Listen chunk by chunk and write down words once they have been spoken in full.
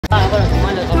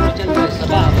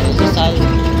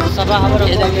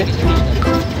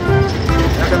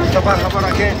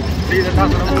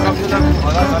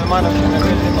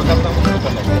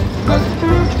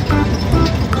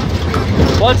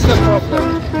What's the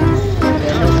problem?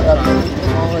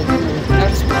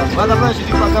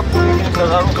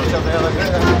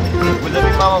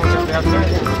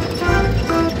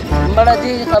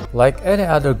 Like any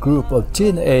other group of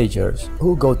teenagers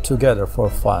who go together for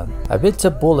fun, a bit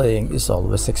of bullying is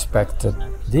always expected.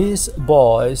 These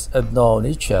boys have known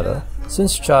each other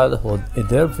since childhood in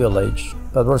their village,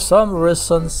 but for some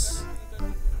reasons,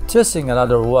 teasing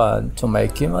another one to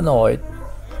make him annoyed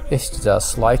is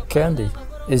just like candy.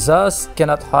 Izaz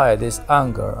cannot hide his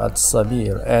anger at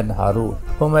Samir and Harun,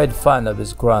 who made fun of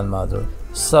his grandmother.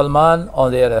 Salman,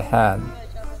 on the other hand,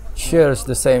 shares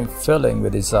the same feeling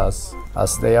with Izaz,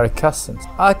 as they are cousins.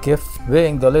 Akif,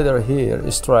 being the leader here,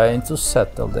 is trying to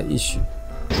settle the issue.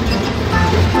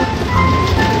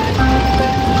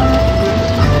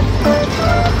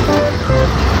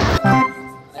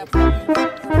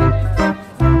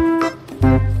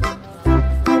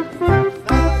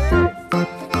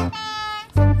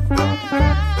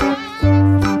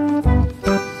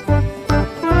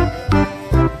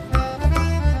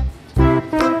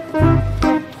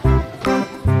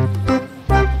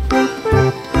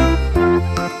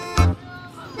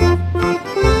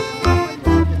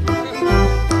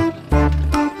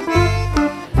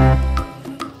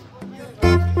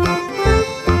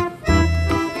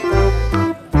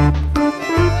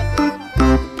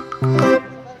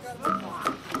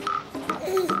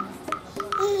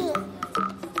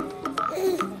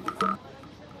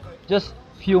 Just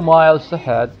few miles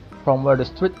ahead from where the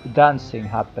street dancing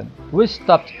happened, we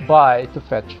stopped by to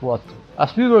fetch water.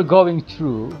 As we were going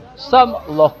through, some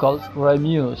locals were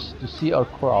amused to see our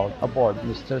crowd aboard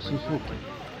Mr. Suzuki.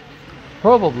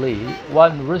 Probably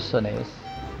one reason is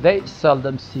they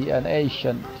seldom see an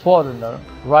Asian foreigner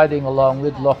riding along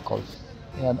with locals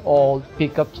in an old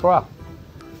pickup truck.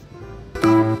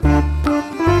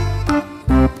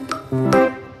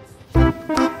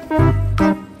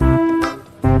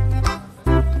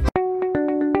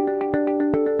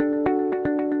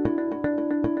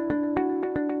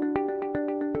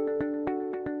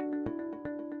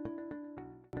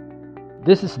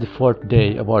 This is the fourth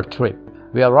day of our trip.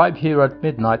 We arrived here at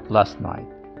midnight last night.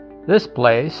 This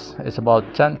place is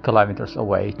about 10 kilometers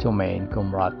away to main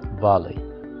Kumrat Valley.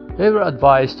 We were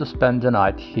advised to spend the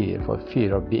night here for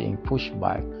fear of being pushed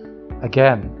back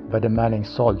again by the manning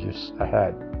soldiers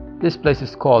ahead. This place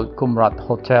is called Kumrat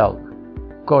Hotel,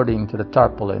 according to the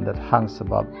tarpaulin that hangs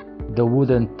above the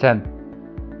wooden tent.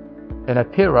 In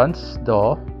appearance,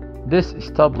 though, this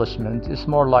establishment is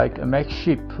more like a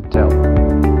makeshift hotel.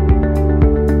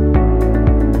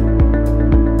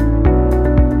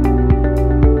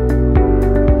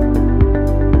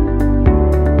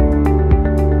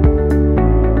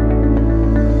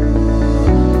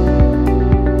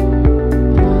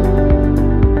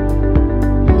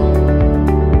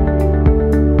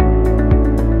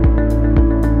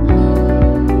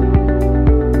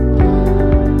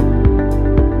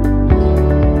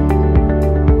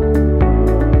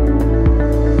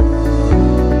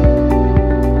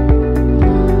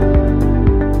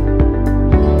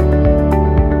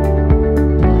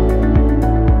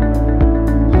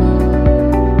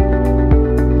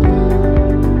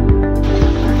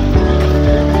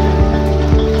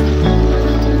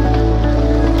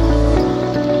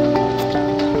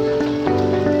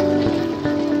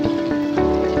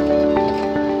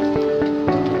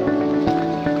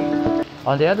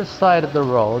 On the other side of the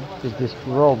road is this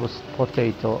robust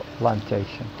potato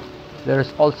plantation. There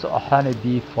is also a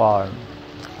honeybee farm.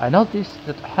 I noticed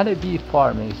that honeybee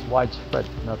farming is widespread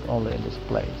not only in this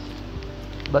place,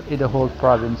 but in the whole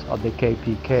province of the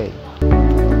KPK.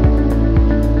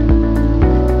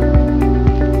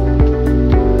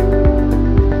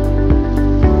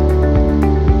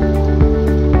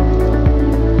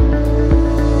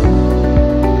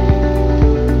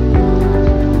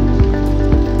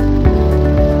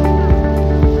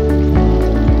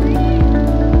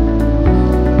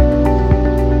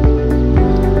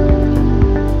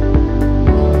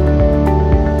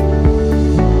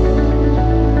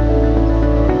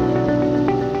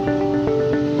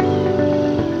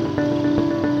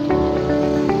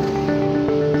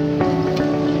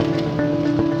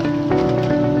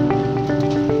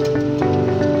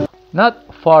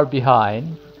 Not far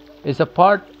behind is a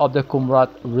part of the Kumrat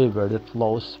River that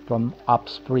flows from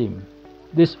upstream.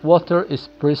 This water is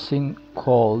freezing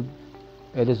cold.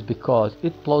 It is because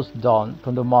it flows down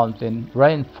from the mountain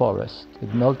rainforest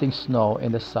with melting snow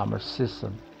in the summer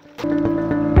season.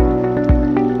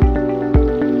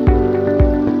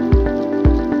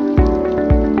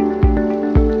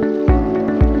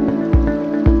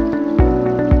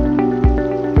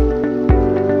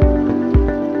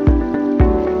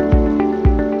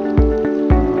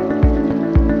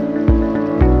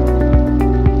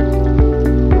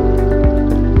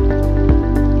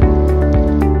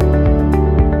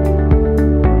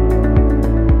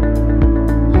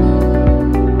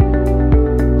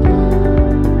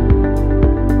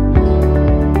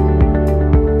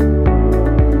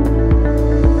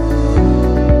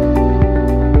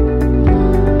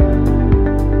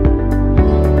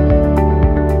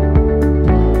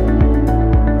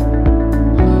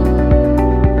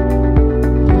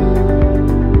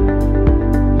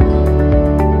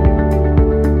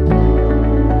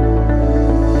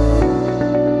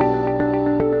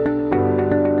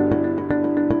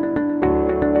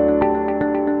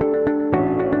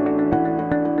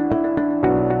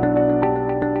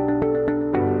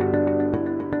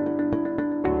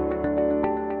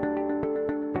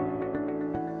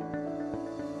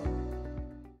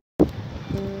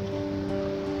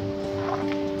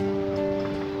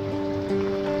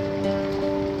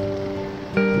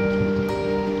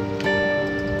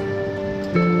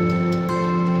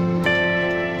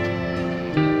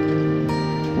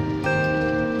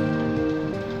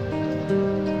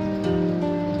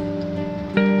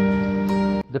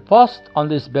 post on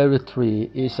this very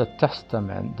tree is a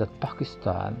testament that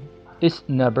Pakistan is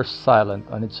never silent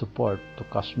on its support to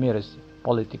Kashmir's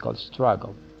political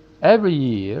struggle. Every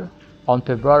year, on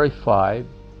February 5,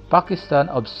 Pakistan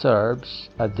observes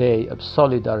a day of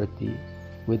solidarity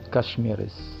with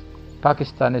Kashmiris.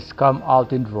 Pakistanis come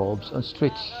out in droves on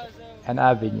streets and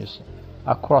avenues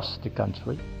across the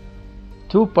country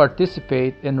to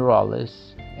participate in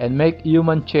rallies and make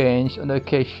human change on the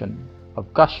occasion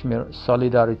of Kashmir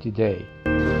Solidarity Day.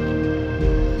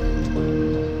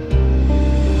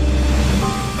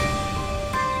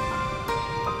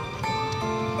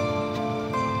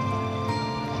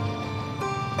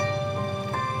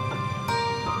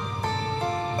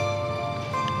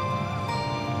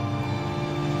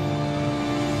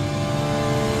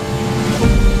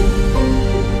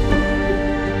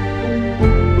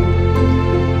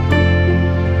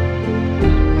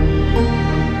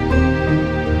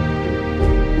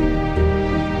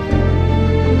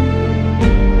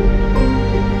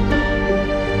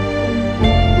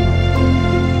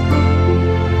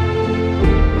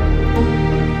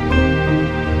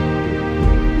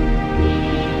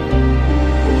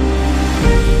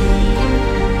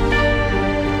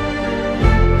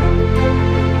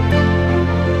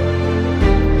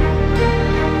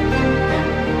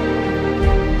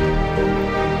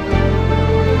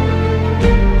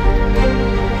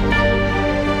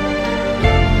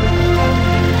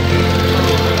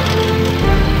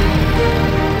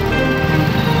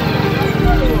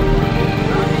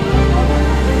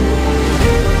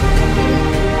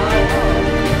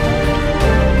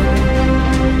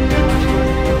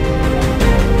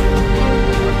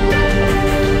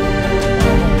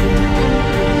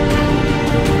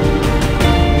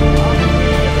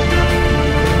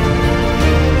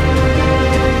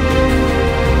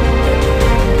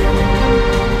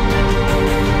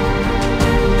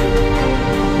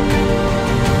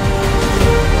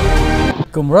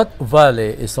 Kumrat Valley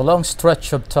is a long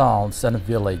stretch of towns and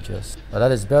villages, but at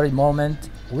this very moment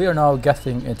we are now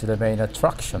getting into the main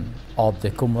attraction of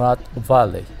the Kumrat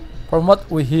Valley. From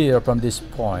what we hear from this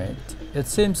point, it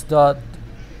seems that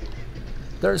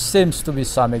there seems to be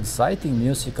some exciting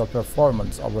musical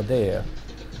performance over there.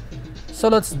 So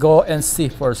let's go and see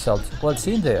for ourselves what's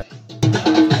in there.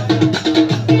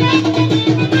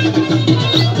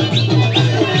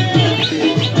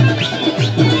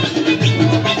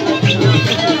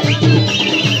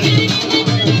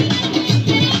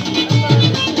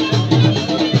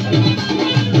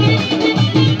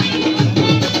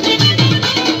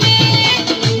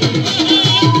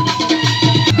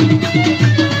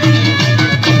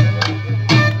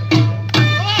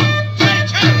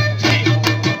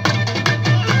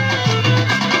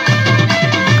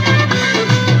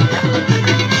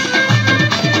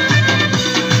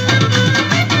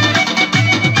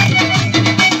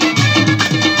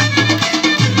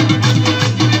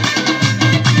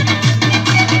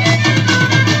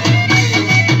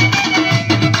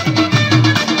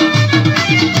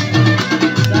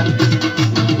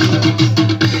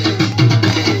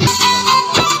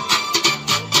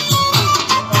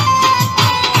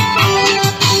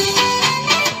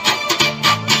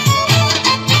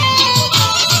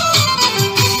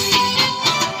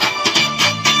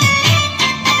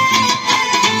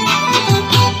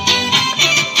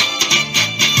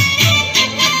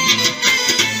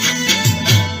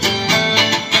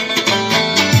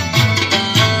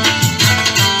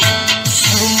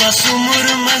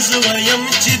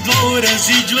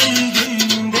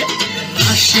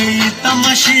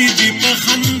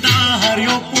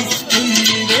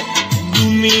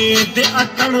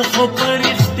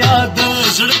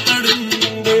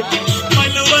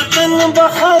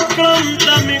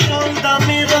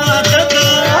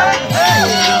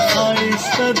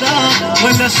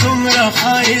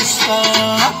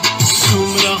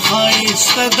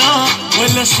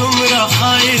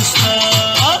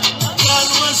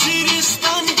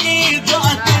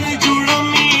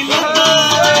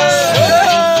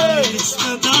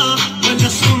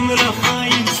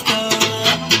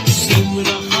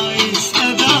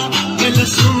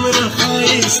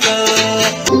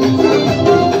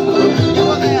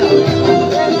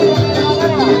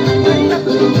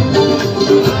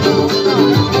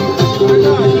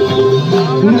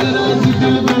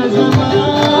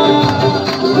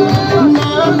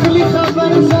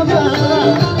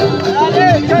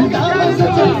 Allez!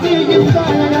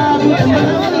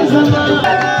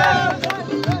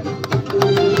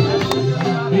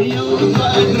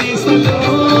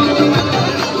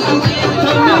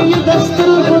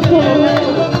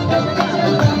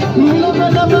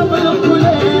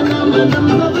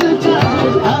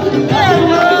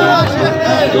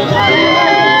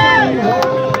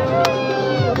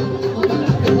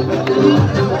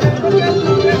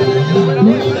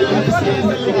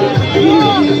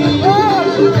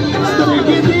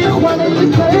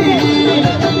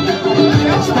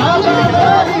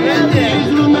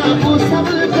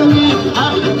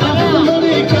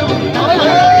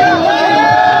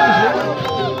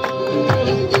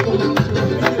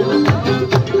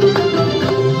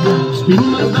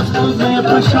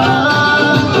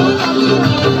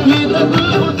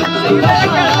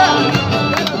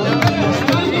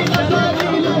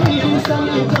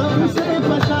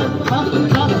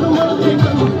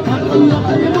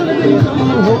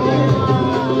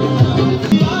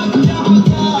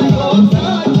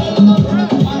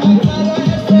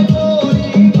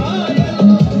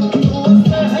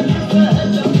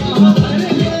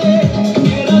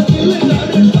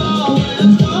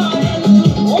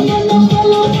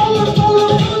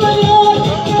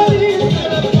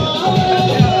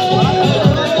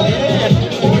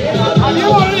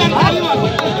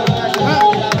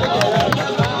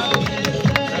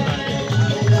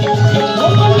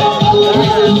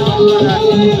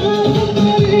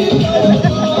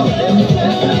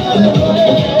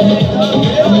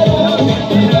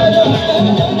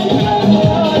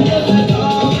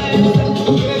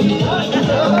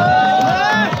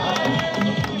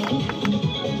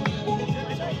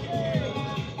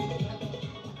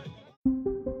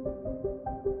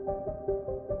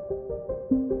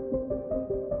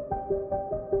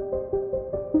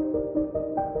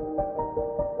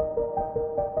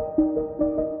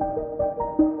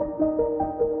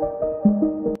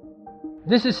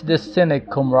 This is the scenic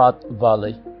Kumrat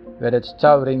Valley, with its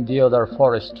towering Deodar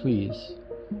forest trees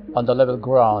on the level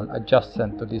ground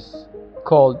adjacent to this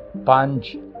called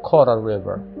Panj Coral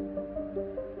River.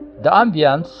 The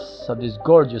ambience of this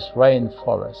gorgeous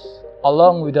rainforest,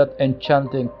 along with that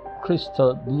enchanting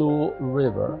crystal blue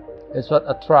river, is what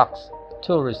attracts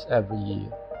tourists every year.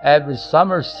 Every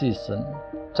summer season,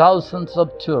 thousands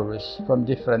of tourists from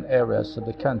different areas of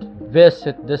the country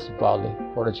visit this valley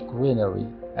for its greenery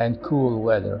and cool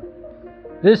weather.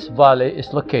 This valley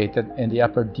is located in the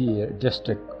Upper Deer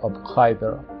district of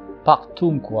Khyber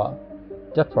Pakhtunkhwa,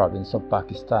 the province of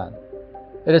Pakistan.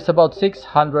 It is about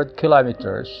 600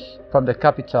 kilometers from the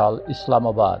capital,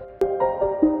 Islamabad.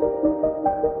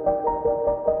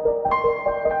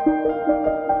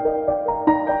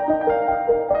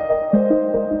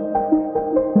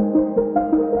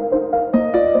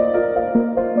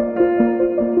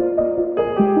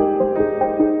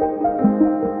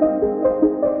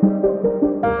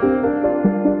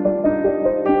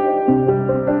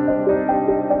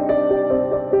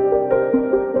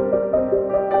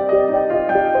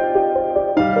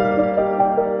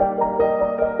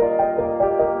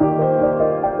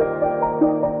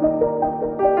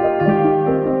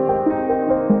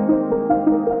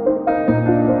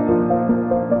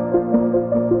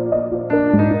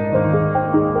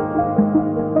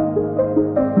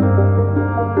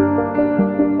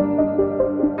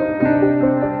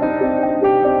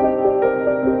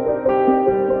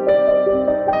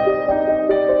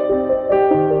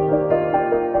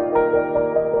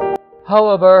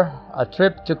 However, a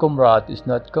trip to Kumrat is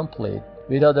not complete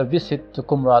without a visit to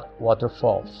Kumrat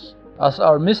waterfalls. As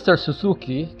our Mr.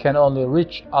 Suzuki can only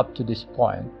reach up to this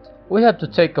point, we have to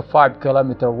take a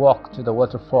 5-kilometer walk to the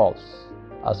waterfalls.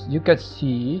 As you can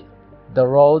see, the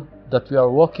road that we are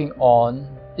walking on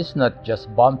is not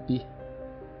just bumpy,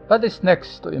 but is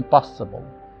next to impassable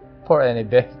for any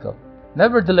vehicle.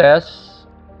 Nevertheless,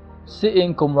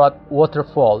 seeing Kumrat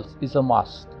waterfalls is a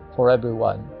must for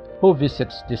everyone who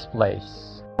visits this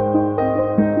place.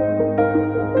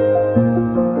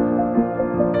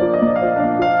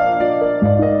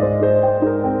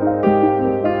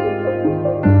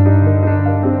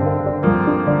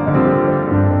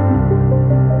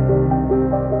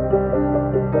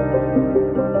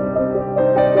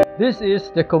 This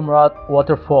is the Kumrat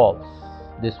waterfalls.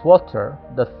 This water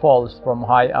that falls from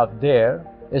high up there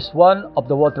is one of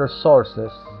the water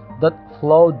sources that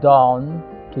flow down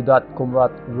to that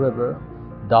Kumrat River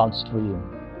downstream.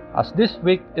 As this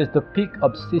week is the peak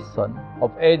of season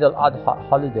of Eid al-Adha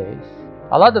holidays,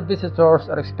 a lot of visitors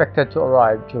are expected to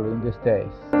arrive during these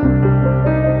days.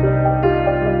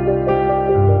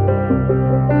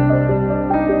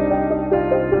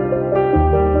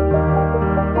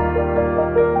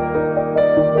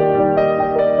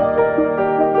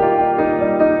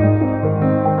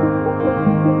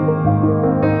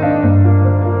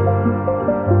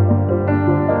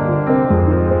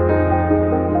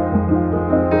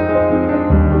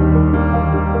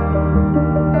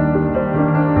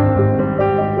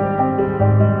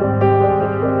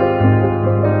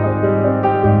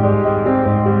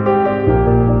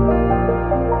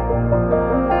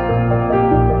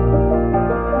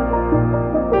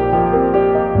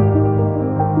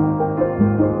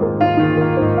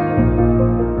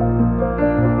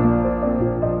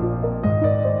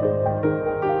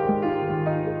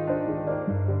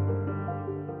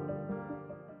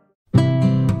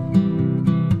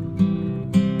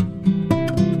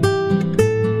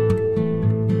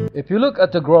 If you look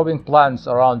at the growing plants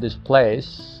around this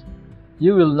place,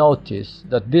 you will notice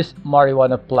that this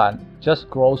marijuana plant just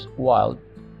grows wild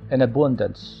in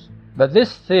abundance. But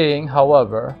this thing,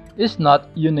 however, is not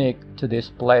unique to this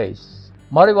place.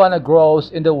 Marijuana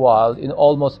grows in the wild in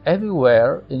almost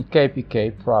everywhere in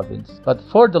KPK province. But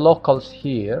for the locals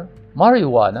here,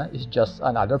 marijuana is just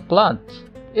another plant.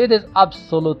 It is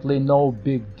absolutely no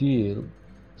big deal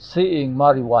seeing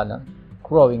marijuana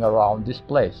growing around this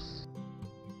place.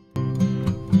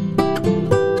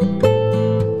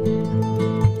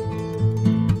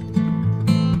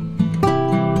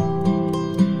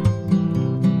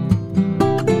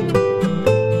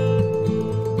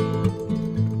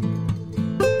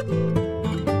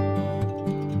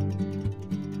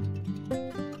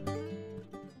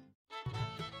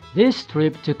 This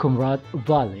trip to Kumrat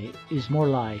Valley is more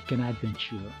like an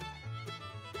adventure.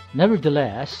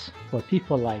 Nevertheless, for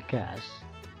people like us,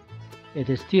 it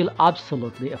is still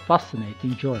absolutely a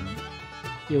fascinating journey.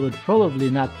 You would probably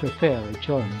not prefer a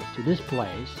journey to this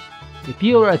place if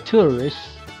you are a tourist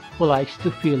who likes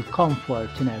to feel comfort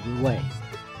in every way.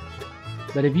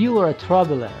 But if you are a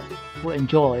traveler who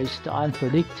enjoys the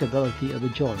unpredictability of a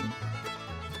journey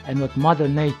and what Mother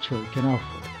Nature can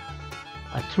offer,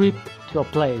 a trip to a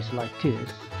place like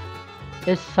this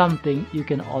is something you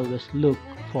can always look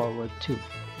forward to.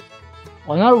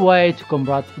 On our way to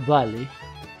Kumrat Valley,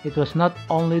 it was not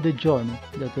only the journey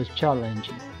that was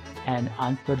challenging and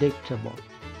unpredictable.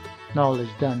 No less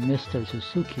than Mr.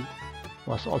 Suzuki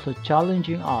was also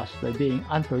challenging us by being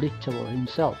unpredictable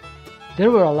himself. There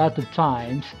were a lot of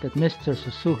times that Mr.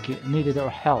 Suzuki needed our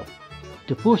help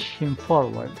to push him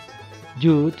forward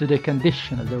due to the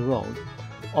condition of the road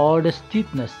or the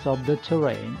steepness of the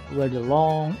terrain where the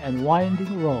long and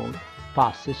winding road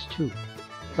passes through.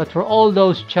 But for all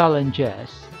those challenges,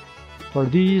 for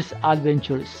this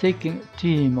adventure-seeking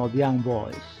team of young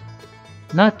boys,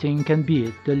 nothing can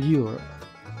beat the lure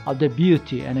of the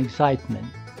beauty and excitement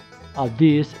of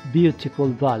this beautiful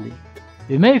valley.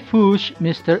 We may push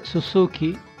Mr.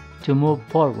 Suzuki to move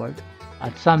forward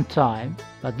at some time,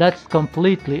 but that's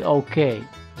completely okay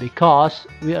because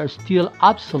we are still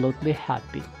absolutely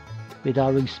happy with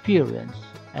our experience,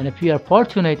 and if we are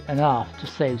fortunate enough to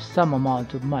save some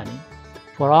amount of money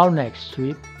for our next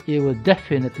trip, we will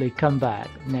definitely come back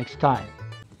next time.